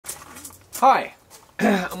Hi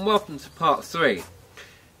and welcome to part 3.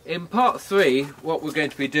 In part 3 what we're going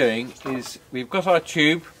to be doing is we've got our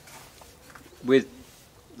tube with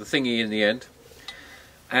the thingy in the end,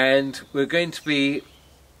 and we're going to be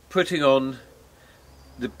putting on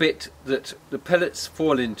the bit that the pellets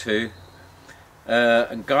fall into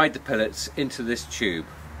and guide the pellets into this tube.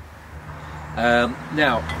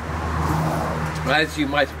 Now, as you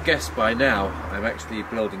might have guessed by now, I'm actually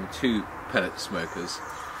building 2 pellet smokers.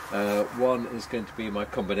 One is going to be my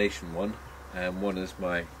combination one, and one is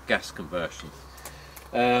my gas conversion.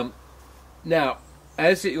 Now,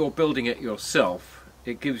 as you're building it yourself,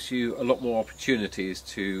 it gives you a lot more opportunities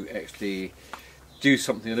to actually do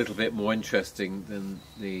something a little bit more interesting than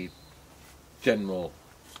the general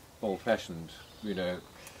old-fashioned, you know,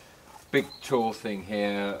 big tool thing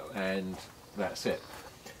here and that's it.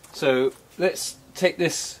 So let's take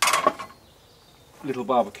this little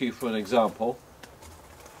barbecue for an example.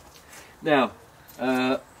 Now,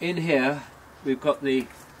 in here we've got the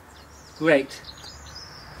grate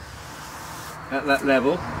at that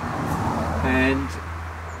level, and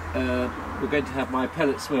we're going to have my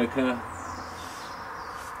pellet smoker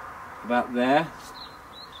about there,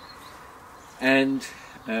 and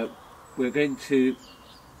we're going to,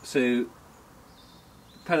 so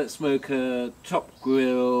pellet smoker, top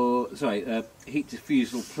grill, heat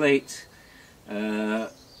diffusal plate, then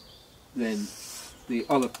the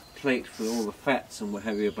olive plate for all the fats and what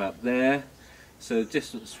have you about there. So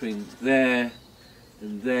distance between there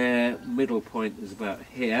and there, middle point is about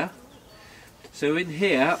here. So in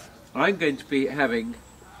here I'm going to be having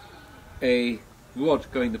a rod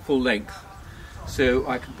going the full length, so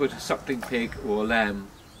I can put a suckling pig or a lamb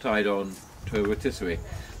tied on to a rotisserie.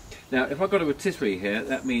 Now if I've got a rotisserie here,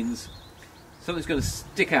 that means something's going to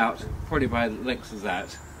stick out probably by the length of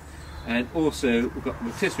that, and also we've got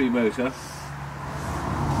the rotisserie motor,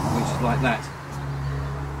 which is like that,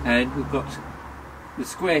 and we've got the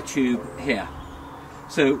square tube here.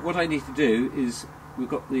 So what I need to do is, we've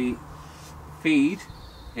got the feed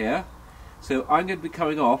here, so I'm going to be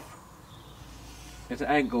coming off at an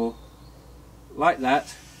angle like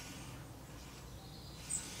that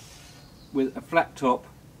with a flat top,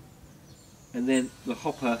 and then the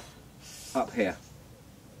hopper up here.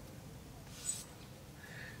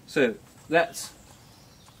 So that's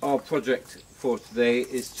our project for today,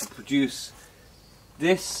 is to produce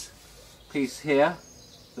this piece here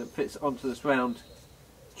that fits onto this round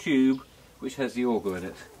tube which has the auger in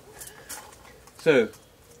it. So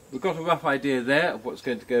we've got a rough idea there of what's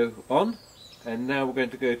going to go on, and now we're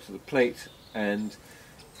going to go to the plate and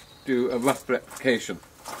do a rough replication.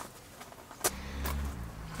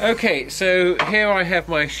 Okay, so here I have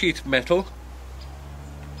my sheet of metal,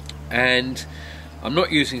 and I'm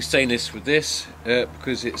not using stainless with this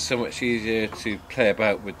because it's so much easier to play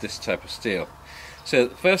about with this type of steel. So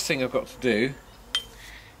the first thing I've got to do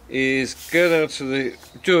is go down to the,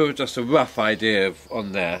 do just a rough idea of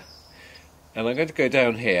on there, and I'm going to go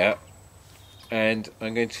down here and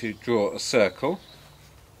I'm going to draw a circle.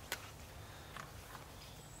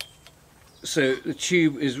 So the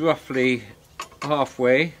tube is roughly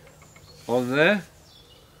halfway on there,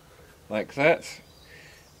 like that,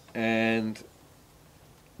 and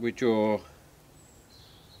we draw,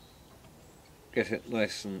 get it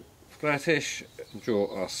nice and flattish, and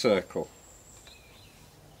draw our circle.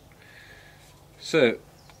 So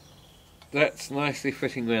that's nicely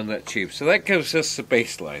fitting around that tube, so that gives us the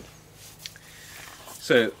baseline.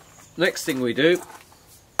 So next thing we do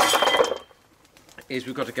is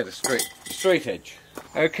we've got to get a straight edge.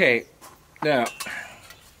 Okay, now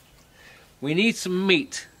we need some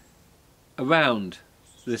meat around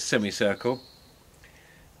this semicircle,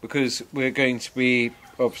 because we're going to be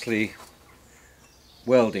obviously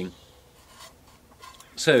welding.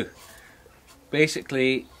 So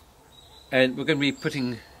basically, and we're going to be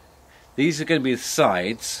putting, these are going to be the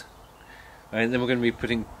sides, and then we're going to be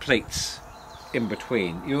putting plates in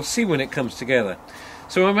between. You'll see when it comes together.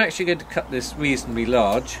 So I'm actually going to cut this reasonably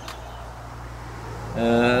large,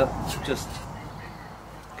 just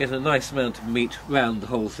get a nice amount of meat round the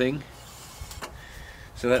whole thing.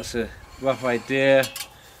 So that's a rough idea,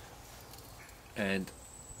 and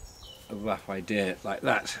a rough idea like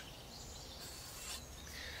that.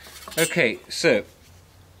 Okay, so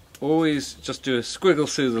always just do a squiggle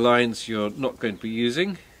through the lines you're not going to be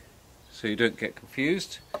using, so you don't get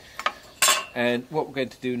confused. And what we're going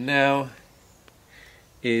to do now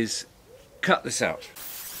is cut this out.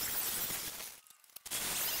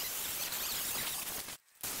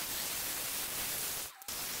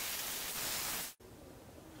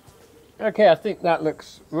 Okay, I think that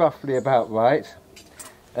looks roughly about right.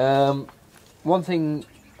 One thing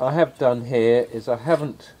I have done here is I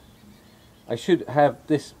should have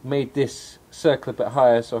made this circle a bit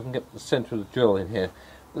higher so I can get the centre of the drill in here.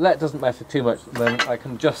 But that doesn't matter too much at the moment, I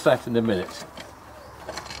can adjust that in a minute.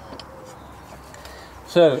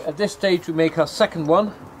 So at this stage we make our second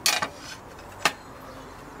one.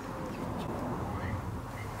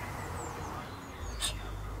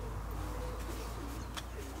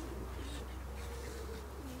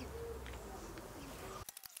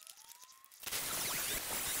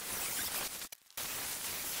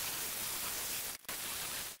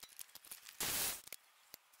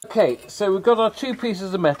 Okay, so we've got our two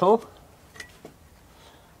pieces of metal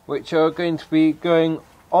which are going to be going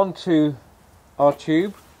onto our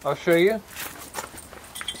tube. I'll show you.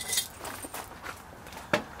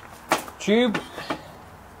 Tube.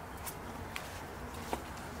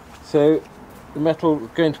 So the metal is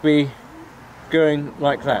going to be going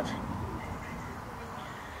like that,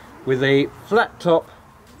 with a flat top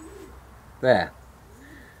there.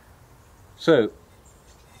 So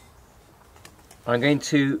I'm going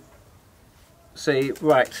to say,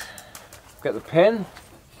 right, get the pen,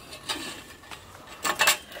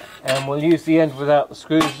 and we'll use the end without the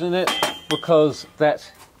screws in it because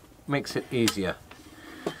that makes it easier.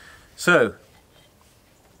 So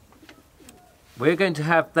we're going to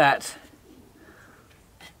have that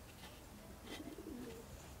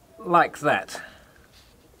like that.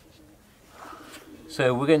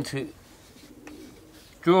 So we're going to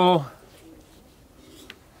draw.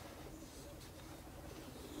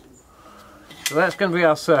 So that's going to be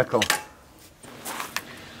our circle.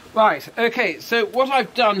 Right, okay, so what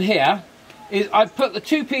I've done here is I've put the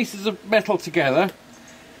two pieces of metal together,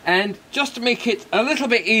 and just to make it a little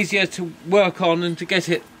bit easier to work on and to get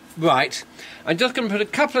it right, I'm just going to put a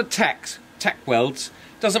couple of tack welds.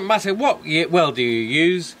 Doesn't matter what welder you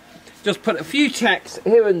use, just put a few tacks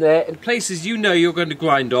here and there in places you know you're going to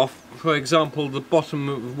grind off. For example, the bottom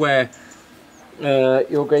of where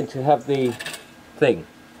you're going to have the thing.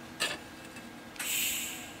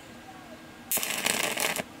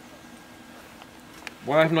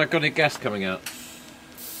 Why haven't I got any gas coming out?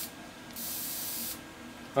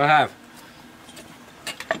 I have.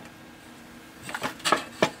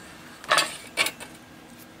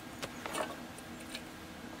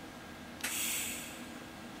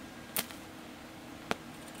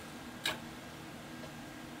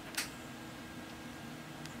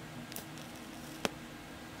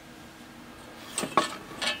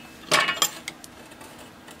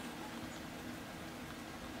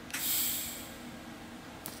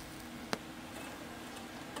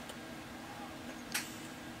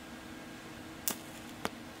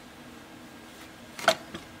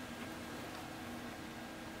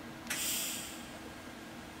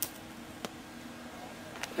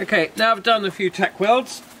 Okay, now I've done a few tack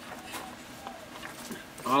welds.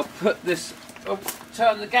 I'll put this,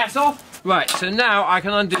 turn the gas off. Right, so now I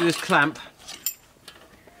can undo this clamp.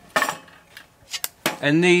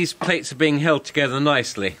 And these plates are being held together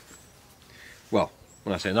nicely. Well,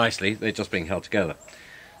 when I say nicely, they're just being held together.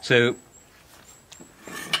 So,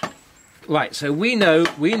 right, so we know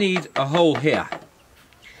we need a hole here.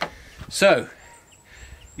 So,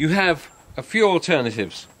 you have a few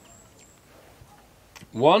alternatives.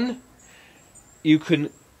 One, you can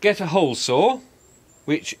get a hole saw,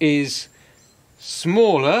 which is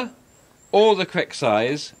smaller or the correct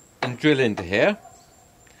size, and drill into here.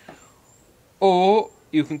 Or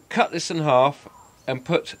you can cut this in half and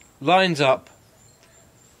put lines up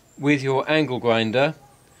with your angle grinder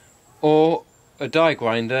or a die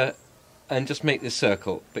grinder and just make this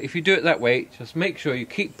circle. But if you do it that way, just make sure you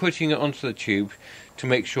keep pushing it onto the tube to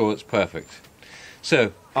make sure it's perfect.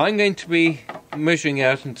 So I'm going to be measuring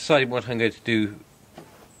out and deciding what I'm going to do,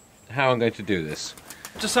 how I'm going to do this.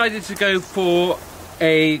 I've decided to go for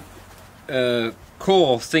a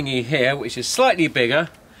core thingy here, which is slightly bigger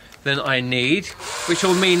than I need, which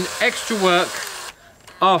will mean extra work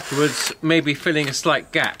afterwards, maybe filling a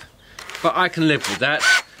slight gap, but I can live with that.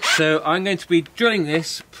 So I'm going to be drilling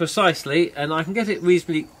this precisely, and I can get it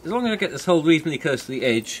reasonably, as long as I get this hole reasonably close to the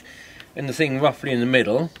edge and the thing roughly in the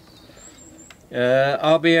middle,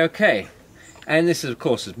 I'll be okay. And this is, of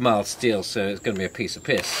course, is mild steel, so it's going to be a piece of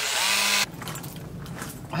piss.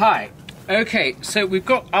 Hi. Okay, so we've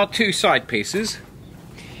got our two side pieces,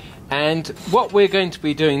 and what we're going to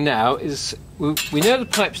be doing now is we know the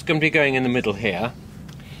pipe's going to be going in the middle here,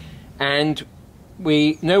 and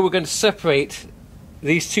we know we're going to separate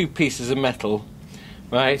these two pieces of metal,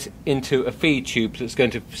 right, into a feed tube that's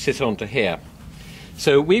going to sit onto here.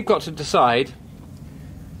 So we've got to decide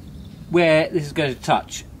where this is going to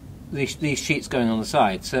touch, these sheets going on the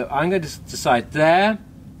side. So I'm going to decide there,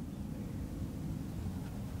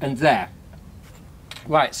 and there.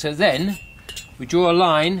 Right, so then we draw a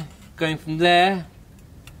line going from there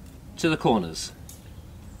to the corners.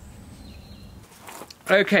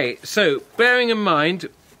 Okay, so bearing in mind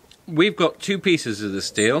we've got two pieces of the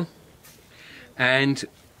steel, and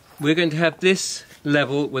we're going to have this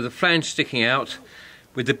level with a flange sticking out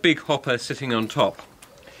with the big hopper sitting on top.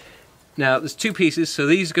 Now there's two pieces, so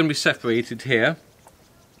these are going to be separated here,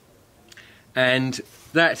 and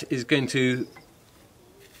that is going to,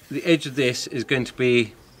 the edge of this is going to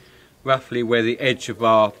be roughly where the edge of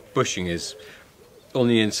our bushing is on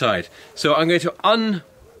the inside. So I'm going to unweld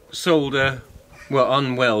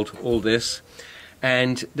all this,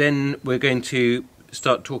 and then we're going to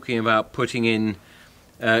start talking about putting in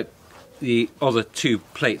the other two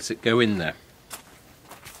plates that go in there.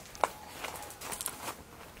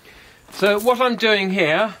 So what I'm doing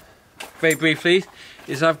here, very briefly,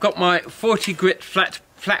 is I've got my 40 grit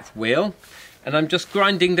flap wheel, and I'm just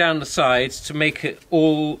grinding down the sides to make it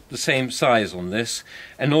all the same size on this,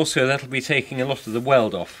 and also that'll be taking a lot of the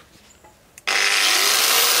weld off.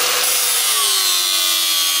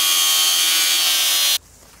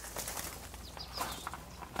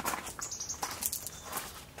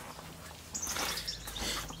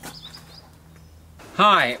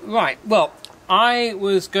 Hi, right, well, I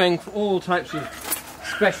was going for all types of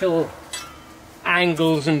special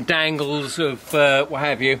angles and dangles of what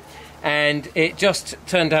have you, and it just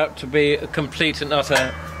turned out to be a complete and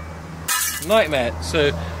utter nightmare.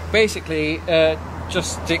 So basically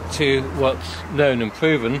just stick to what's known and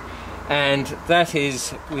proven, and that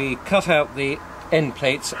is we cut out the end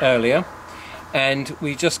plates earlier, and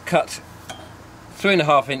we just cut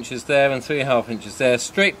 3.5 inches there and 3.5 inches there,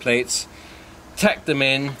 straight plates, tacked them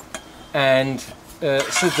in and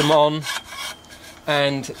slid them on,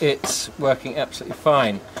 and it's working absolutely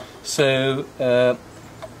fine. So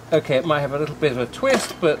okay, it might have a little bit of a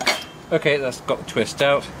twist, but okay, that's got the twist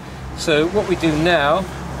out. So what we do now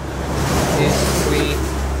is we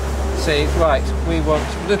say, right, we want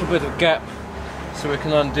a little bit of gap so we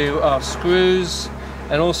can undo our screws,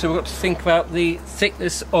 and also we've got to think about the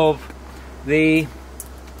thickness of the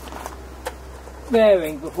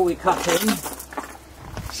bearing before we cut in.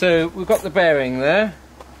 So we've got the bearing there,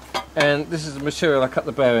 and this is the material I cut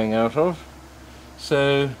the bearing out of.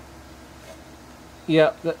 So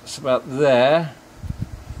yeah, that's about there.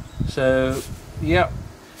 So yeah,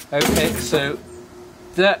 okay, so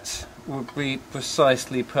that would be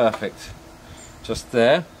precisely perfect, just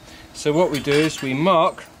there. So what we do is we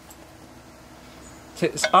mark,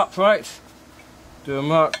 take this upright, do a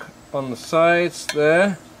mark on the sides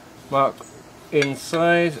there, mark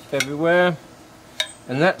inside everywhere,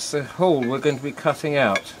 and that's the hole we're going to be cutting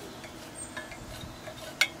out.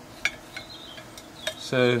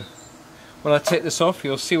 So when I take this off,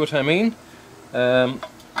 you'll see what I mean. Yeah,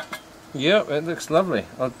 it looks lovely.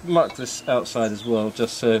 I'll mark this outside as well,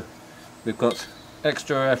 just so we've got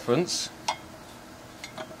extra reference.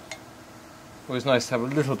 Always nice to have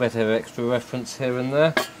a little bit of extra reference here and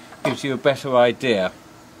there. Gives you a better idea.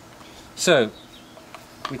 So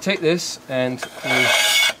we take this and we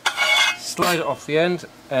slide it off the end,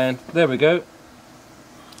 and there we go.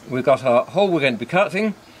 We've got our hole we're going to be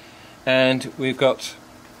cutting, and we've got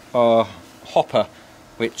our hopper,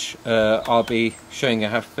 which I'll be showing you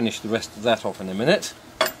how to finish the rest of that off in a minute.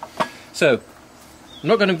 So I'm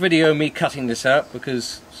not going to video me cutting this out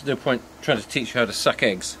because there's no point trying to teach you how to suck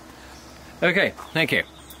eggs. Okay, thank you.